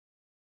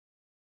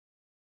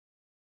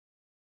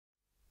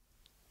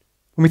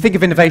When we think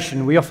of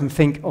innovation, we often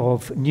think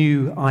of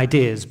new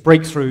ideas,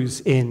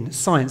 breakthroughs in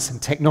science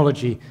and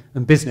technology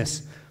and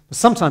business. But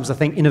sometimes I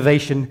think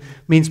innovation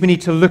means we need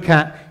to look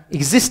at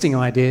existing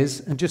ideas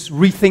and just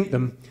rethink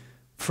them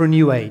for a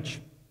new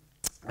age.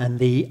 And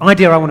the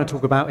idea I want to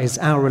talk about is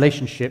our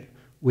relationship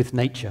with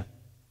nature.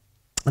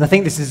 And I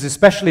think this is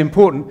especially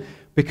important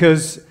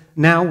because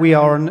now we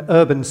are an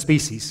urban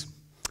species.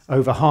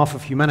 Over half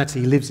of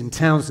humanity lives in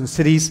towns and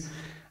cities,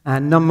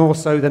 and none more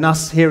so than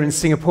us here in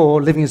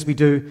Singapore, living as we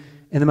do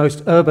in the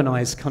most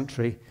urbanized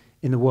country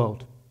in the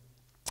world.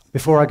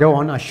 Before I go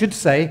on, I should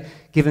say,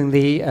 given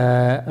the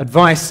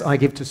advice I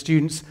give to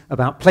students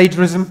about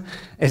plagiarism,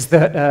 is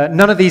that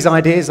none of these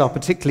ideas are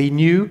particularly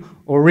new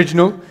or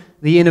original.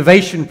 The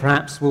innovation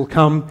perhaps will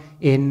come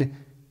in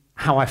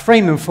how I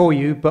frame them for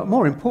you, but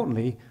more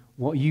importantly,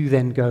 what you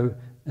then go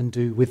and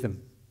do with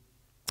them.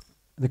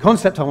 The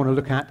concept I want to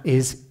look at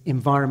is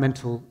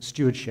environmental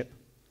stewardship.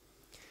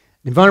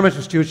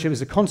 Environmental stewardship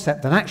is a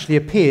concept that actually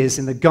appears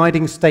in the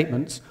guiding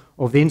statements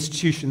of the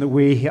institution that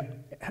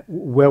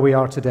where we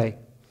are today.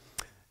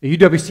 The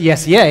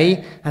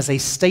UWCSEA has a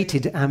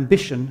stated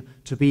ambition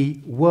to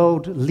be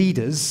world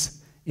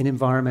leaders in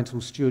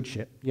environmental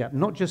stewardship. Yeah,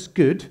 not just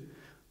good,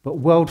 but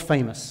world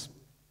famous.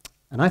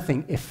 And I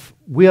think if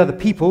we are the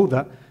people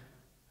that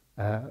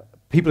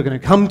people are going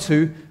to come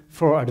to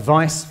for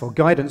advice, for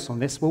guidance on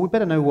this, well, we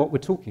better know what we're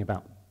talking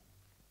about.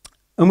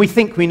 And we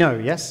think we know,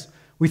 yes?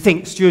 We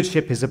think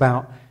stewardship is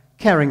about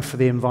caring for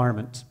the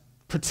environment,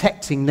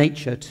 protecting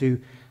nature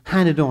to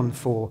hand it on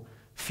for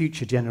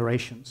future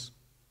generations,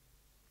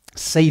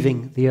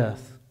 saving the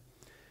earth.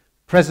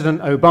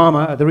 President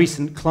Obama at the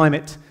recent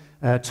climate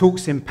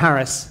talks in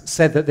Paris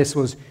said that this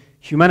was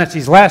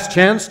humanity's last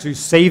chance to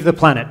save the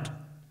planet.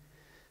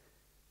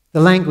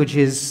 The language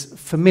is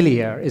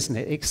familiar, isn't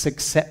it? It's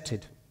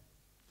accepted.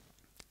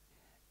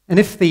 And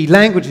if the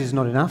language is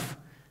not enough,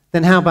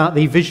 then how about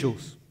the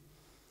visuals?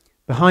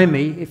 Behind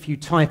me, if you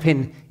type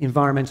in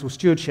environmental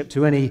stewardship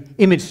to any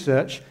image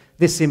search,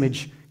 this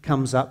image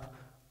comes up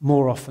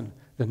more often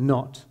than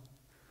not.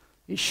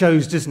 It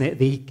shows, doesn't it,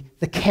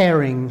 the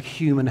caring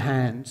human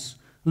hands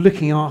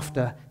looking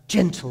after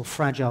gentle,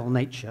 fragile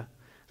nature,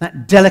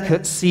 that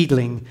delicate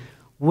seedling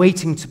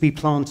waiting to be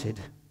planted.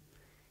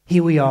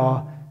 Here we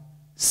are,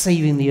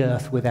 saving the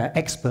earth with our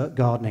expert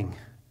gardening.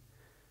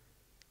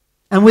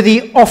 And with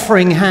the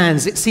offering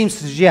hands, it seems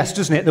to suggest,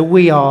 doesn't it, that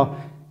we are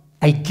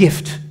a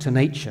gift to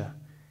nature.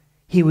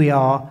 Here we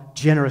are,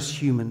 generous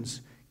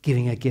humans,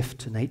 giving a gift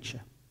to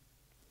nature.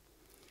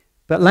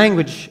 But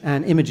language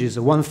and images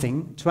are one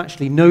thing. To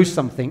actually know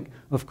something,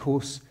 of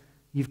course,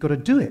 you've got to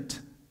do it.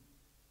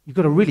 You've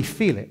got to really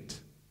feel it.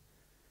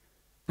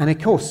 And of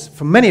course,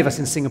 for many of us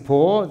in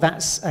Singapore,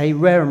 that's a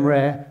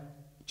rare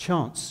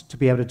chance to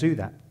be able to do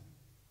that.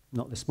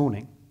 Not this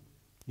morning.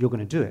 You're going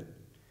to do it.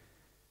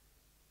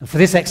 And for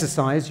this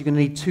exercise, you're going to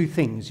need two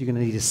things. You're going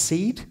to need a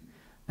seed,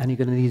 and you're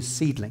going to need a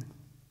seedling.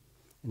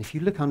 And if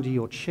you look under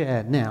your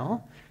chair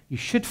now, you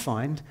should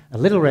find a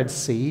little red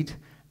seed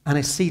and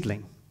a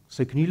seedling.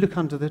 So can you look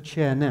under the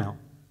chair now?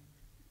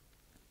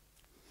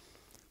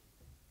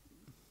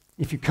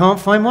 If you can't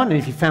find one, and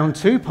if you found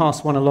two,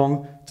 pass one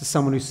along to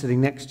someone who's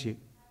sitting next to you.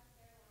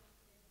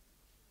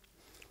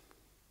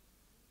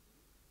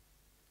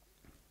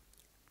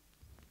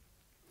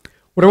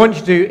 What I want you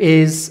to do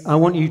is, I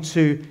want you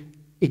to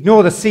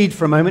ignore the seed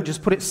for a moment,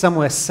 just put it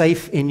somewhere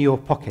safe in your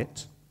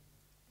pocket.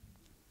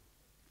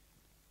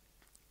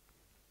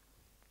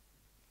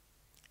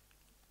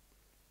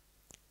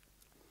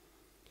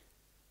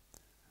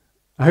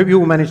 I hope you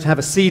all managed to have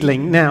a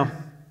seedling. Now,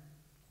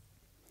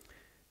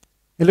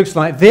 it looks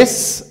like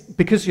this.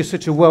 Because you're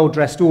such a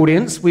well-dressed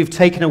audience, we've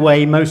taken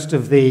away most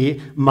of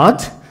the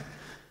mud.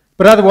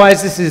 But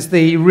otherwise, this is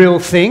the real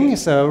thing.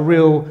 It's a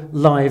real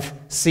live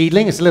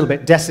seedling. It's a little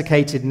bit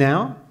desiccated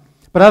now.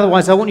 But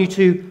otherwise, I want you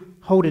to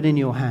hold it in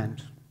your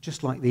hand,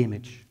 just like the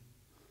image.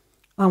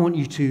 I want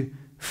you to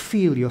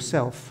feel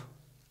yourself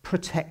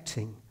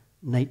protecting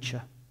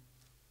nature,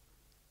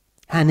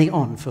 handing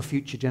on for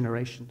future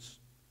generations.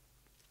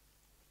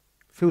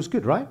 Feels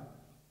good, right?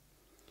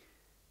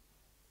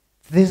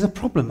 There's a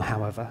problem,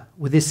 however,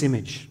 with this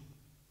image.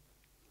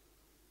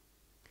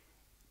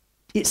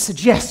 It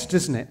suggests,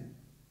 doesn't it,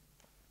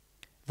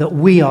 that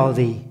we are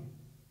the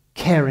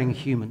caring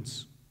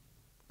humans,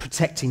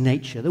 protecting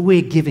nature, that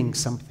we're giving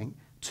something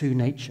to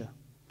nature.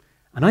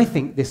 And I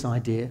think this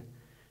idea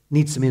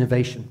needs some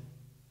innovation.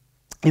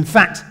 In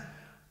fact,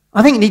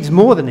 I think it needs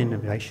more than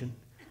innovation.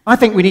 I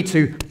think we need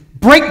to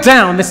break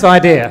down this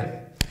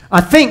idea.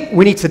 I think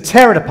we need to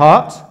tear it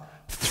apart,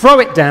 throw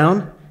it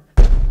down,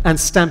 and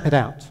stamp it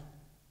out.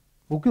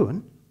 Well, go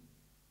on.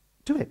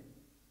 Do it.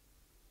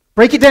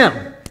 Break it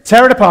down.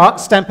 Tear it apart,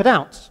 stamp it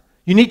out.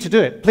 You need to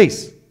do it,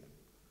 please.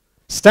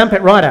 Stamp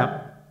it right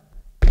out.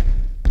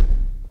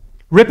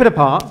 Rip it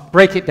apart,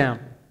 break it down.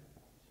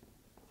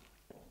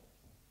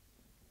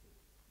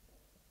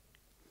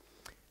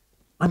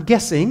 I'm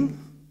guessing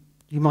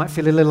you might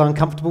feel a little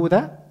uncomfortable with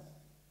that.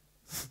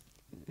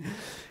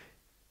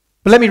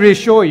 But let me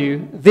reassure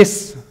you,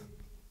 this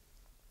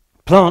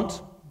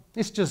plant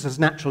It's just as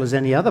natural as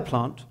any other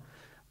plant,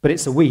 but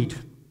it's a weed.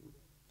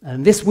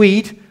 And this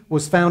weed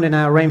was found in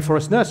our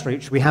rainforest nursery,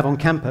 which we have on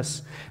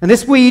campus. And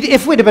this weed,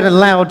 if we'd have been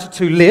allowed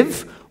to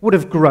live, would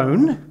have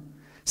grown,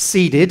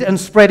 seeded, and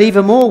spread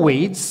even more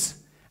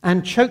weeds,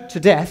 and choked to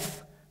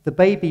death the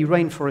baby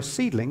rainforest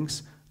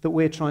seedlings that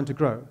we're trying to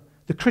grow,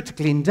 the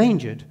critically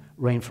endangered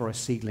rainforest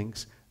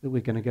seedlings that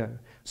we're going to go.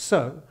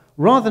 So,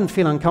 rather than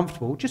feel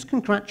uncomfortable, just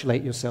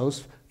congratulate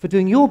yourselves for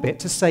doing your bit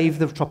to save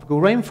the tropical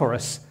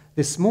rainforests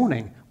this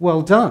morning.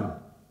 Well done.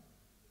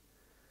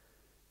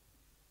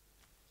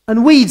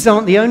 And weeds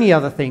aren't the only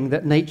other thing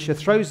that nature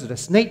throws at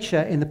us.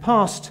 Nature, in the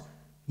past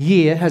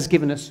year, has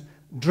given us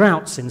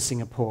droughts in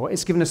Singapore.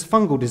 It's given us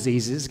fungal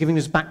diseases. It's given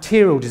us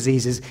bacterial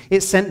diseases.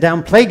 It's sent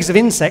down plagues of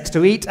insects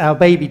to eat our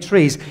baby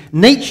trees.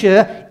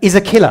 Nature is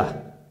a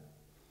killer.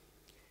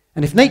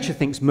 And if nature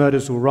thinks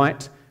murder's all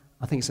right,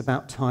 I think it's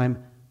about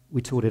time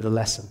we taught it a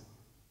lesson.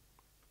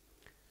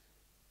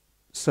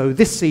 So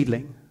this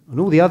seedling and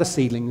all the other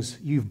seedlings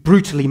you've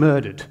brutally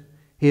murdered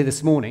here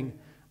this morning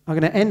are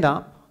going to end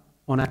up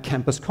on our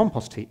campus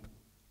compost heap.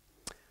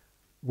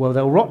 Well,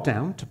 they'll rot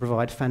down to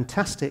provide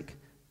fantastic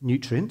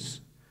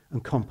nutrients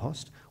and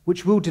compost,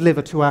 which we'll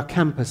deliver to our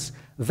campus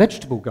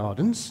vegetable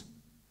gardens,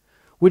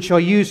 which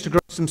are used to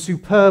grow some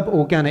superb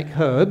organic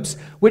herbs,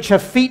 which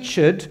have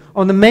featured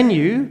on the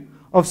menu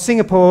of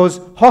Singapore's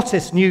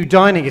hottest new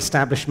dining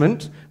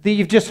establishment that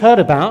you've just heard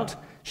about,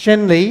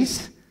 Shen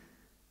Lee's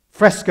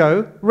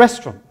Fresco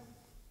Restaurant.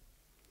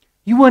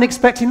 You weren't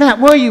expecting that,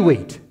 were you,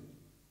 weed?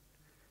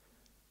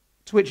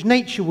 To which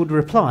nature would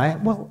reply,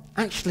 well,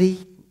 actually,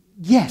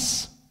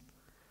 yes.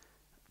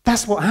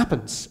 That's what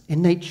happens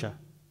in nature.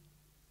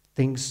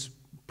 Things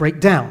break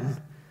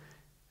down,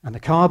 and the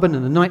carbon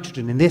and the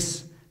nitrogen in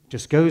this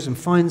just goes and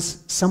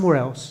finds somewhere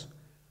else,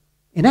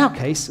 in our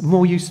case,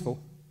 more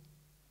useful,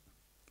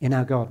 in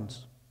our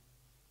gardens.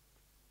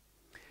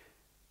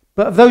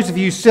 But of those of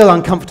you still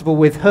uncomfortable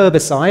with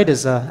herbicide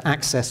as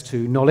access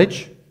to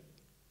knowledge,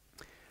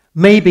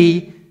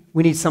 maybe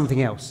we need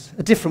something else,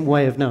 a different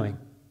way of knowing.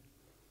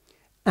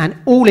 And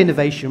all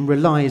innovation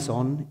relies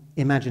on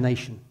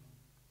imagination,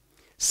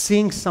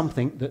 seeing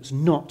something that's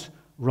not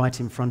right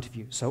in front of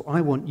you. So I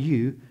want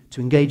you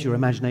to engage your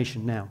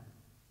imagination now.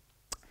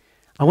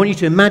 I want you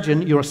to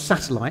imagine you're a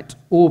satellite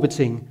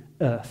orbiting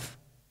Earth.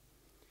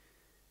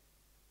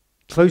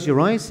 Close your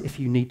eyes if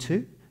you need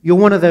to. You're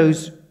one of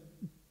those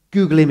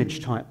Google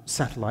image type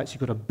satellites. You've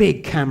got a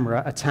big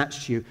camera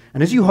attached to you.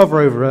 And as you hover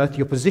over Earth,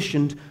 you're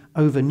positioned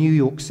over New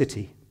York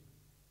City.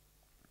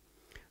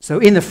 So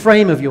in the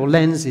frame of your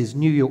lens is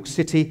New York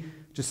City,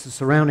 just the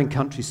surrounding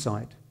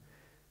countryside.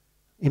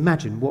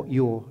 Imagine what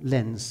your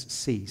lens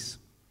sees.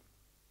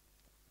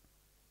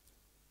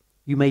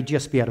 You may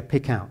just be able to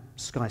pick out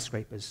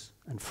skyscrapers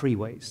and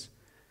freeways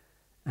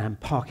and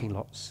parking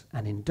lots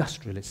and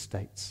industrial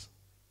estates,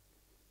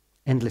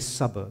 endless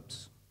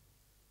suburbs.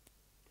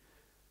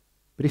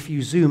 But if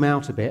you zoom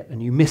out a bit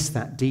and you miss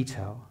that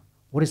detail,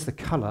 what is the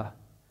color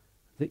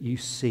that you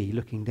see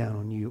looking down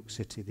on New York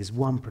City? There's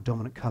one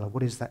predominant color.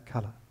 What is that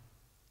color?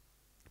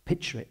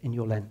 Picture it in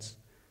your lens.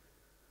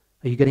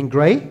 Are you getting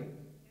grey?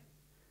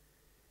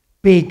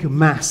 Big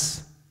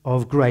mass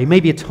of grey.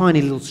 Maybe a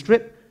tiny little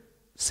strip.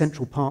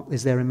 Central Park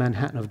is there in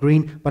Manhattan of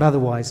green, but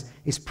otherwise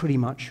it's pretty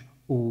much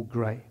all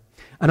grey.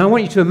 And I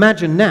want you to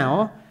imagine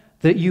now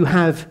that you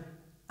have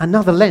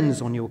another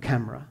lens on your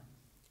camera,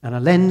 and a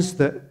lens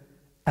that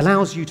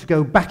allows you to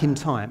go back in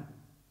time,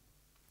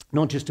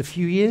 not just a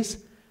few years,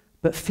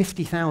 but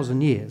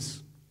 50,000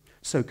 years.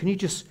 So can you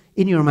just,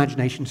 in your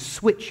imagination,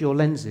 switch your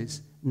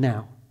lenses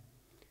now?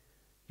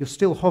 You're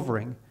still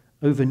hovering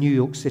over New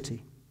York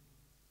City,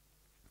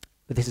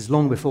 but this is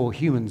long before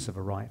humans have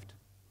arrived.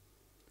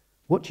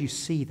 What do you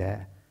see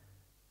there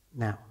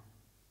now,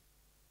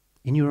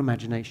 in your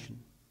imagination?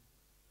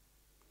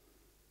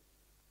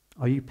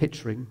 Are you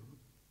picturing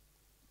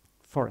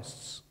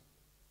forests?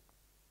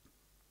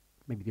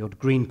 Maybe the odd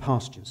green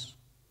pastures,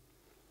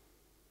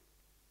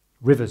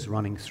 rivers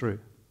running through.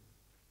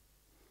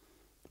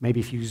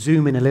 Maybe if you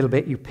zoom in a little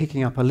bit, you're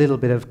picking up a little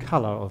bit of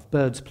color of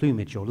birds'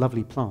 plumage or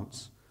lovely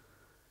plants.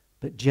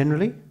 But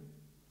generally,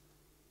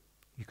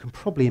 you can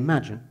probably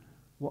imagine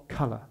what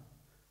color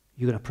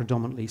you're going to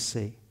predominantly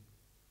see.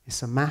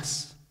 It's a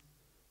mass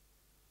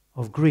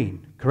of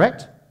green,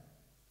 correct?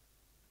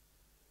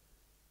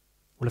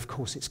 Well, of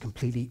course, it's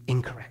completely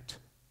incorrect.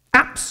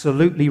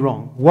 Absolutely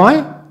wrong.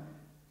 Why?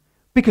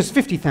 Because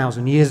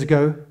 50,000 years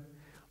ago,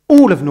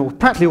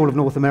 practically all of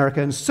North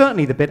America, and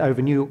certainly the bit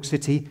over New York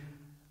City,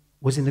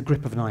 was in the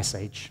grip of an ice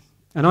age.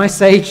 An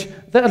ice age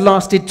that had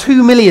lasted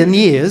 2 million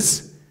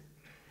years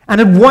and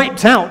had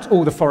wiped out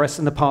all the forests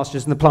and the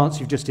pastures and the plants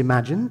you've just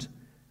imagined.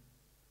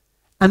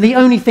 And the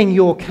only thing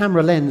your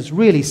camera lens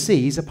really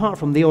sees, apart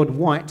from the odd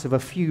white of a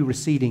few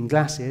receding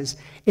glaciers,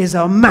 is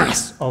a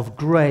mass of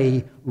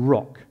grey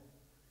rock.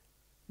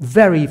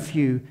 Very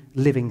few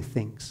living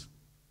things.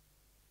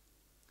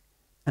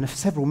 And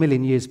several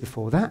million years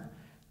before that,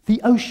 the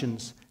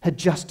oceans had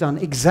just done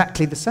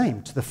exactly the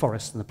same to the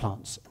forests and the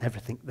plants and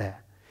everything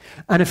there.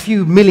 And a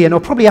few million, or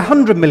probably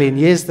 100 million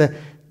years, the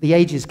the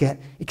ages get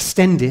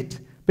extended.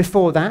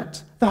 Before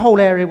that, the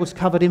whole area was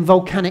covered in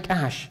volcanic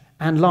ash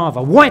and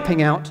lava,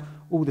 wiping out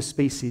all the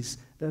species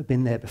that have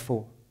been there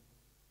before.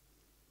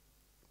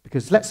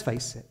 Because let's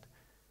face it,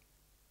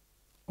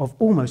 of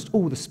almost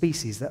all the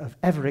species that have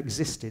ever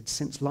existed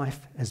since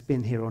life has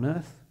been here on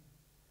Earth,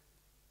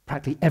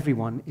 practically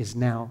everyone is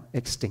now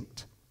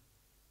extinct.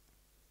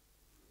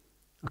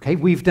 Okay,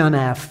 we've done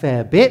our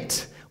fair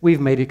bit.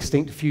 We've made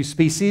extinct a few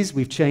species.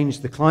 We've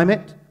changed the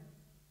climate.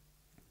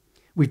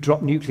 We've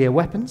dropped nuclear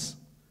weapons.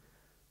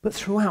 But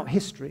throughout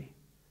history,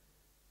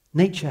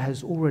 nature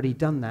has already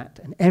done that.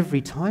 And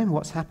every time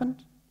what's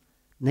happened?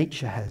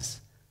 Nature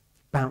has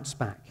bounced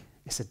back.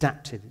 It's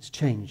adapted. It's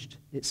changed.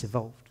 It's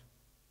evolved.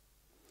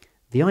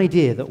 The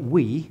idea that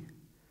we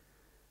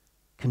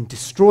can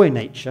destroy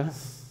nature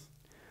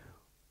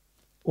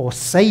or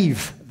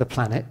save the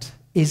planet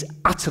is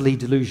utterly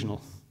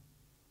delusional.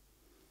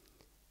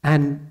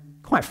 And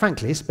quite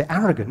frankly, it's a bit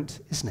arrogant,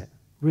 isn't it?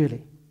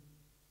 Really.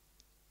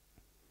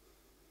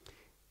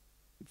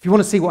 If you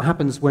want to see what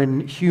happens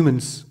when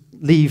humans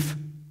leave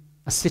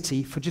a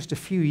city for just a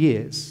few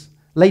years,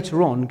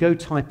 later on, go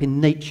type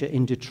in nature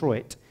in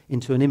Detroit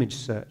into an image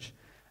search,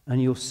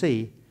 and you'll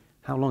see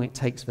how long it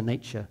takes for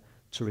nature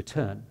to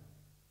return.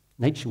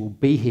 Nature will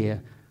be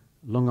here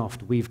long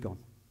after we've gone.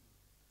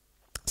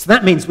 So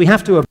that means we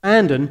have to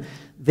abandon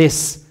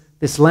this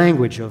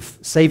language of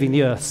saving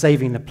the earth,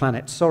 saving the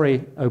planet. Sorry,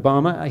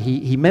 Obama,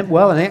 he meant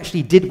well and he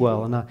actually did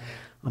well, and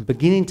I'm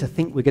beginning to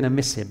think we're going to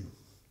miss him.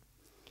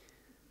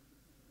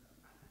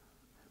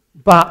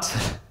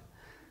 But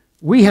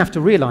we have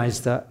to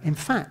realize that, in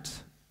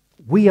fact,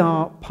 we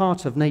are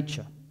part of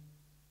nature.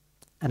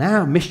 And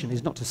our mission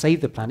is not to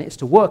save the planet, it's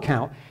to work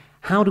out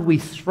how do we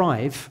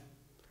thrive,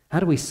 how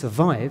do we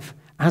survive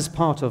as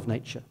part of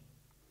nature.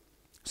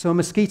 So a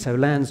mosquito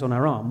lands on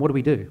our arm, what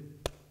do?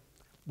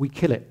 We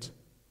kill it.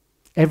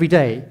 Every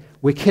day,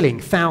 we're killing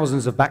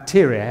thousands of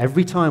bacteria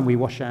every time we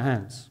wash our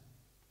hands.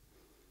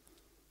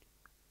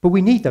 But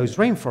we need those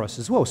rainforests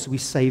as well, so we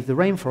save the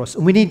rainforests.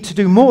 And we need to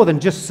do more than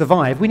just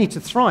survive, we need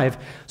to thrive.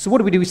 So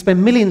what do? We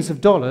spend millions of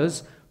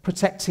dollars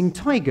protecting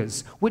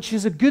tigers, which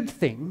is a good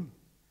thing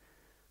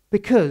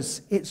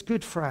because it's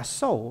good for our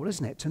soul,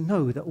 isn't it, to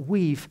know that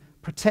we've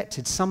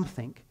protected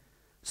something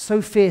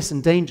so fierce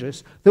and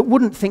dangerous that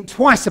wouldn't think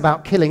twice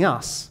about killing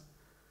us,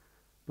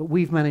 but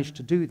we've managed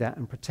to do that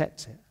and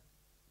protect it.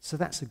 So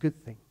that's a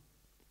good thing.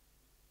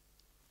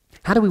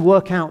 How do we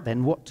work out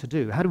then what to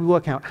do? How do we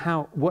work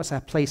out what's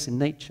our place in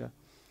nature?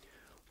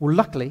 Well,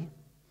 luckily,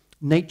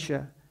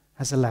 nature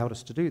has allowed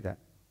us to do that.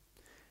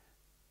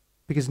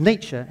 Because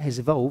nature has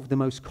evolved the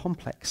most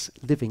complex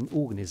living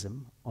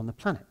organism on the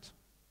planet,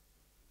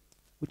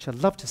 which I'd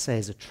love to say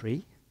is a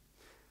tree,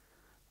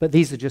 but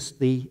these are just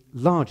the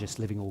largest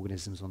living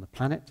organisms on the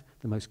planet.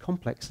 The most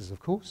complex is, of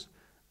course,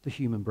 the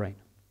human brain.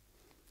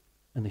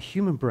 And the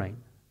human brain,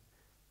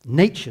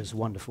 nature's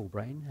wonderful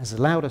brain, has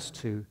allowed us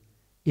to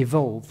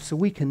evolve so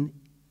we can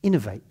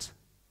innovate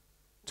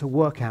to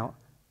work out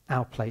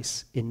our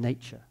place in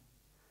nature.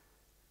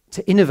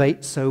 To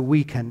innovate so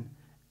we can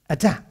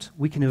adapt,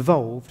 we can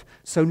evolve.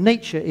 So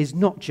nature is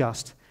not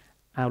just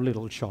our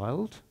little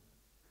child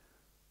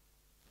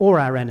or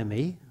our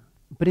enemy,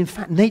 but in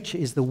fact nature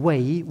is the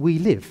way we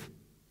live,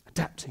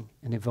 adapting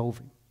and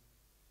evolving.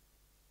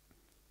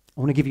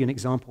 I want to give you an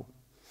example.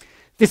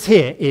 This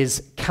here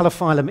is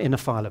Calophyllum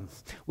inophyllum,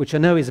 which I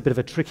know is a bit of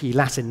a tricky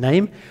Latin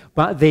name,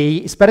 but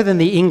it's better than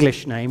the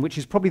English name, which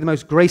is probably the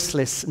most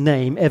graceless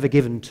name ever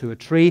given to a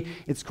tree.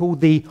 It's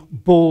called the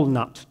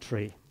ball-nut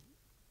tree.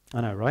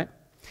 I know, right?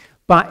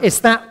 But it's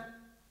that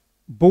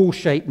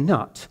ball-shaped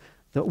nut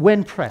that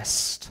when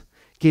pressed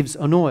gives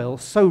an oil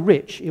so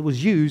rich it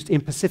was used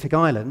in Pacific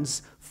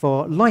Islands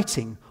for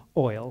lighting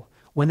oil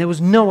when there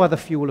was no other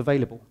fuel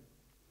available.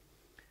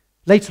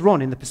 Later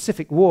on in the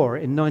Pacific War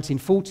in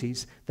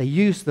 1940s, they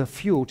used the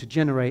fuel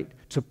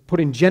to put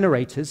in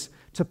generators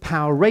to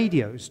power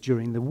radios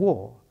during the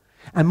war.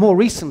 And more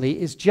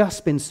recently, it's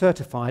just been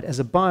certified as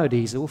a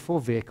biodiesel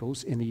for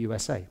vehicles in the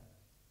USA.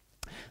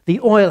 The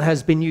oil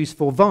has been used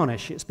for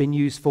varnish, it's been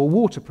used for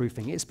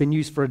waterproofing, it's been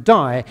used for a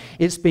dye,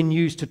 it's been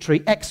used to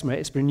treat eczema,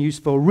 it's been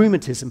used for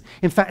rheumatism.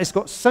 In fact, it's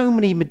got so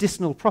many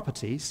medicinal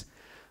properties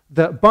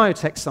that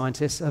biotech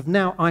scientists have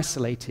now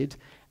isolated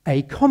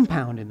a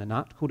compound in the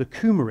nut called a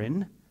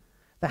coumarin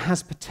that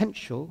has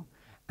potential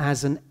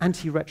as an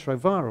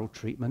antiretroviral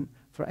treatment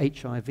for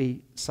HIV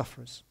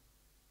sufferers.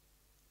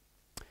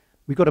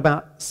 We've got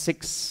about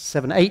 6,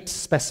 7, 8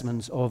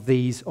 specimens of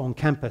these on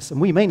campus, and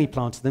we mainly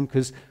planted them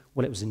because,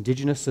 well, it was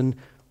indigenous and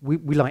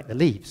we like the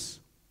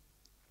leaves.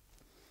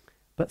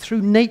 But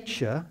through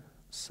nature's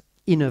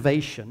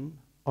innovation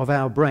of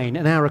our brain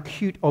and our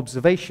acute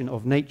observation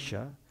of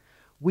nature,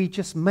 we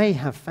just may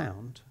have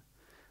found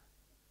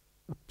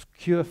a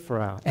cure for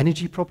our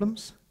energy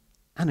problems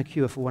and a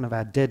cure for one of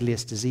our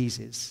deadliest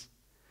diseases.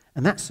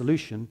 And that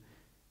solution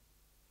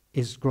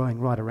is growing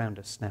right around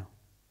us now.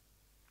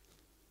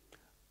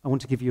 I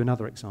want to give you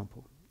another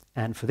example.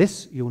 And for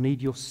this, you'll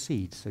need your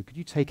seed. So could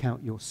you take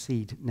out your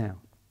seed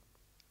now?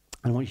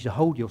 And I want you to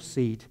hold your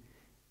seed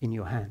in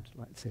your hand,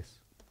 like this.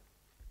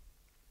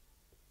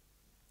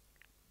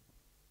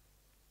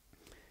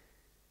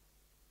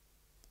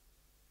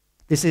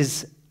 This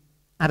is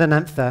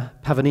Adenantha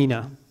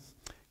pavonina.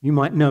 You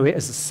might know it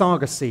as a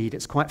saga seed.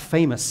 It's quite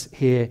famous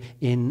here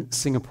in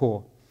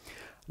Singapore.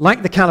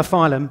 Like the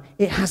calophyllum,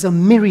 it has a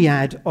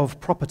myriad of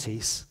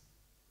properties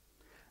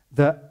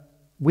that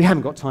we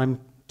haven't got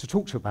time to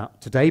talk to you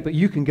about today, but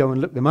you can go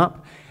and look them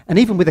up. And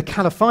even with the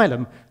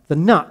calophyllum, the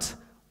nut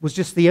was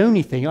just the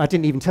only thing. I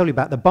didn't even tell you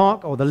about the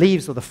bark or the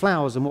leaves or the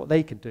flowers and what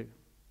they could do.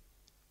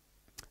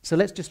 So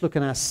let's just look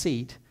at our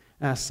seed,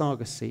 our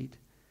saga seed.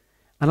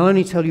 And I'll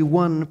only tell you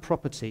one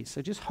property.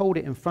 So just hold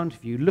it in front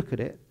of you, look at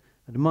it,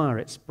 admire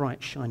its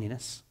bright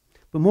shininess.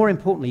 But more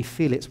importantly,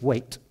 feel its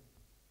weight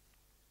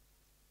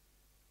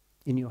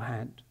in your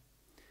hand.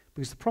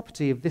 Because the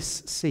property of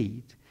this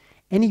seed,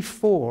 any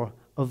 4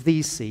 of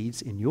these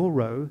seeds in your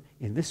row,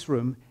 in this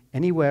room,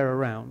 anywhere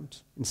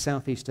around in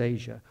Southeast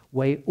Asia,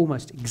 weigh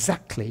almost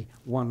exactly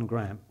 1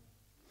 gram.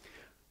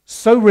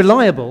 So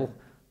reliable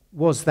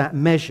was that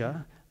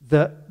measure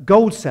that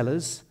gold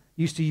sellers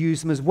used to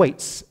use them as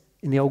weights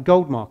in the old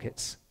gold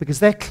markets, because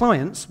their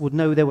clients would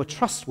know they were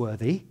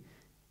trustworthy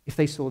if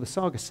they saw the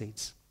saga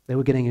seeds. They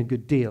were getting a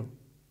good deal.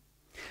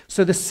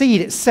 So the seed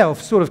itself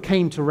sort of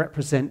came to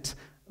represent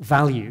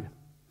value.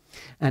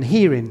 And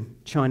here in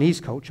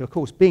Chinese culture, of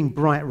course, being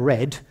bright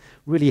red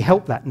really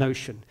helped that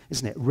notion,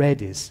 isn't it?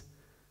 Red is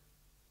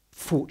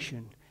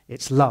fortune,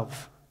 it's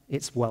love,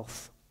 it's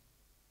wealth.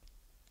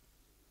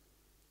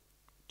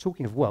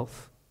 Talking of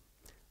wealth,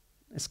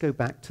 let's go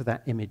back to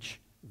that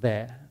image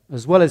there.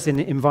 As well as in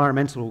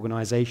environmental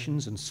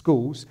organizations and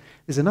schools,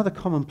 there's another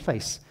common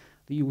place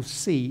that you will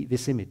see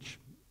this image.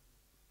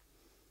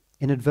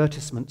 In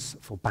advertisements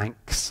for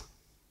banks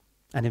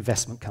and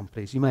investment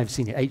companies. You may have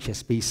seen it,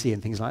 HSBC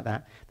and things like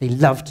that. They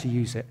love to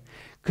use it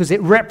because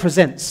it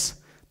represents,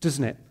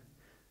 doesn't it,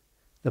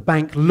 the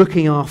bank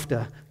looking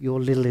after your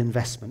little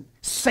investment,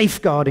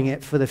 safeguarding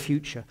it for the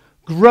future,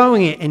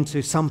 growing it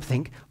into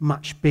something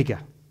much bigger.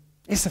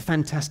 It's a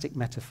fantastic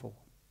metaphor.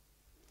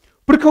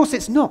 But of course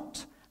it's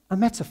not a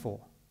metaphor,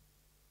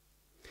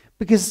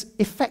 because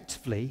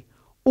effectively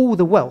all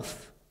the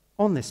wealth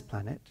on this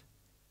planet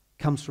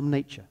comes from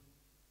nature.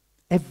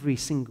 Every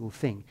single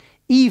thing,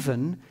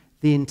 even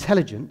the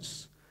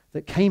intelligence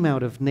that came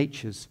out of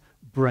nature's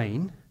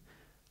brain,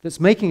 that's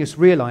making us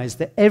realize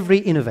that every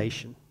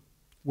innovation,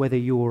 whether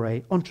you're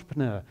an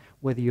entrepreneur,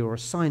 whether you're a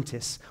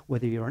scientist,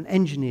 whether you're an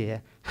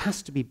engineer,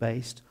 has to be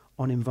based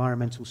on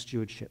environmental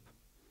stewardship,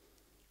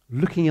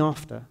 looking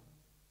after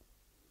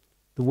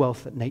the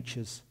wealth that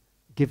nature's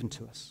given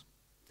to us.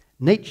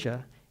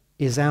 Nature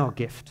is our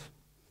gift,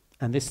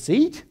 and this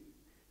seed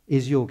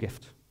is your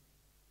gift.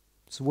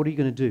 So what are you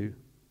going to do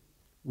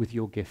with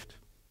your gift?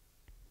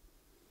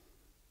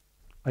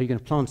 Are you going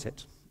to plant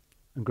it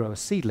and grow a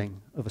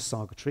seedling of a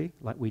saga tree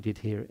like we did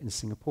here in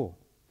Singapore?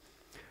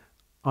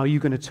 Are you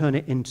going to turn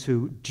it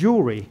into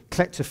jewelry,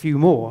 collect a few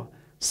more?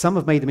 Some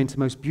have made them into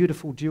most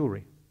beautiful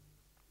jewelry.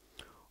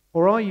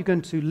 Or are you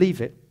going to leave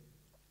it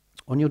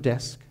on your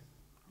desk,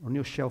 on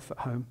your shelf at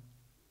home,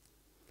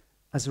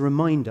 as a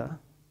reminder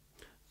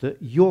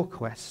that your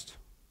quest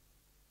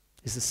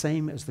is the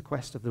same as the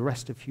quest of the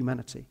rest of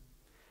humanity,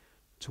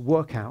 to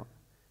work out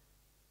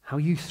how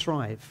you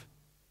thrive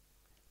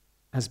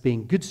as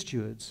being good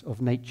stewards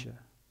of nature,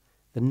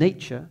 the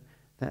nature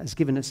that has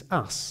given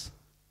us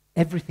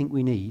everything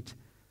we need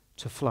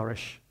to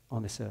flourish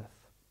on this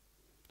earth.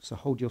 So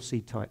hold your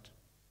seed tight.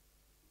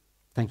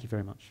 Thank you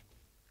very much.